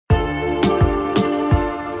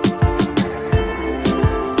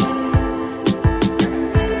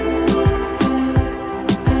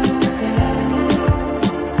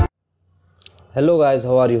Hello guys,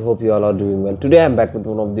 how are you? Hope you all are doing well. Today I am back with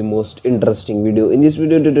one of the most interesting video. In this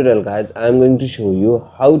video tutorial guys, I am going to show you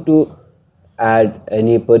how to add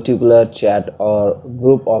any particular chat or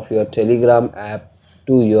group of your Telegram app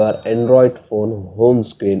to your Android phone home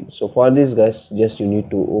screen. So for this guys, just you need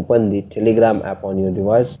to open the Telegram app on your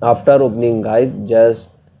device. After opening guys,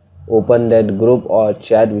 just open that group or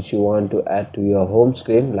chat which you want to add to your home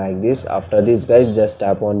screen like this. After this guys, just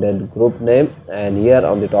tap on that group name, and here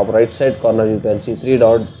on the top right side corner you can see three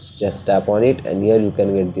dots. Just tap on it, and here you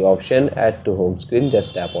can get the option add to home screen.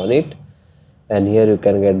 Just tap on it, and here you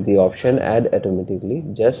can get the option add automatically.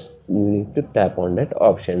 Just you need to tap on that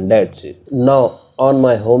option. That's it. Now on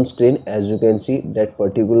my home screen, as you can see, that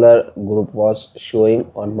particular group was showing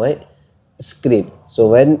on my screen. So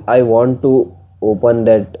when I want to open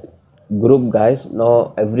that group guys,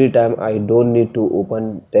 now every time I don't need to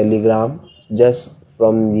open Telegram, just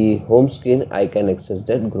from the home screen I can access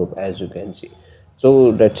that group, as you can see.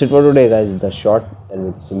 So that's it for today guys, the short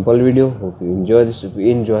and very simple video. Hope you enjoy this. If you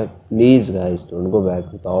enjoy, please guys don't go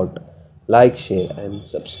back without like, share and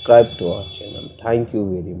subscribe to our channel. Thank you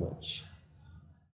very much.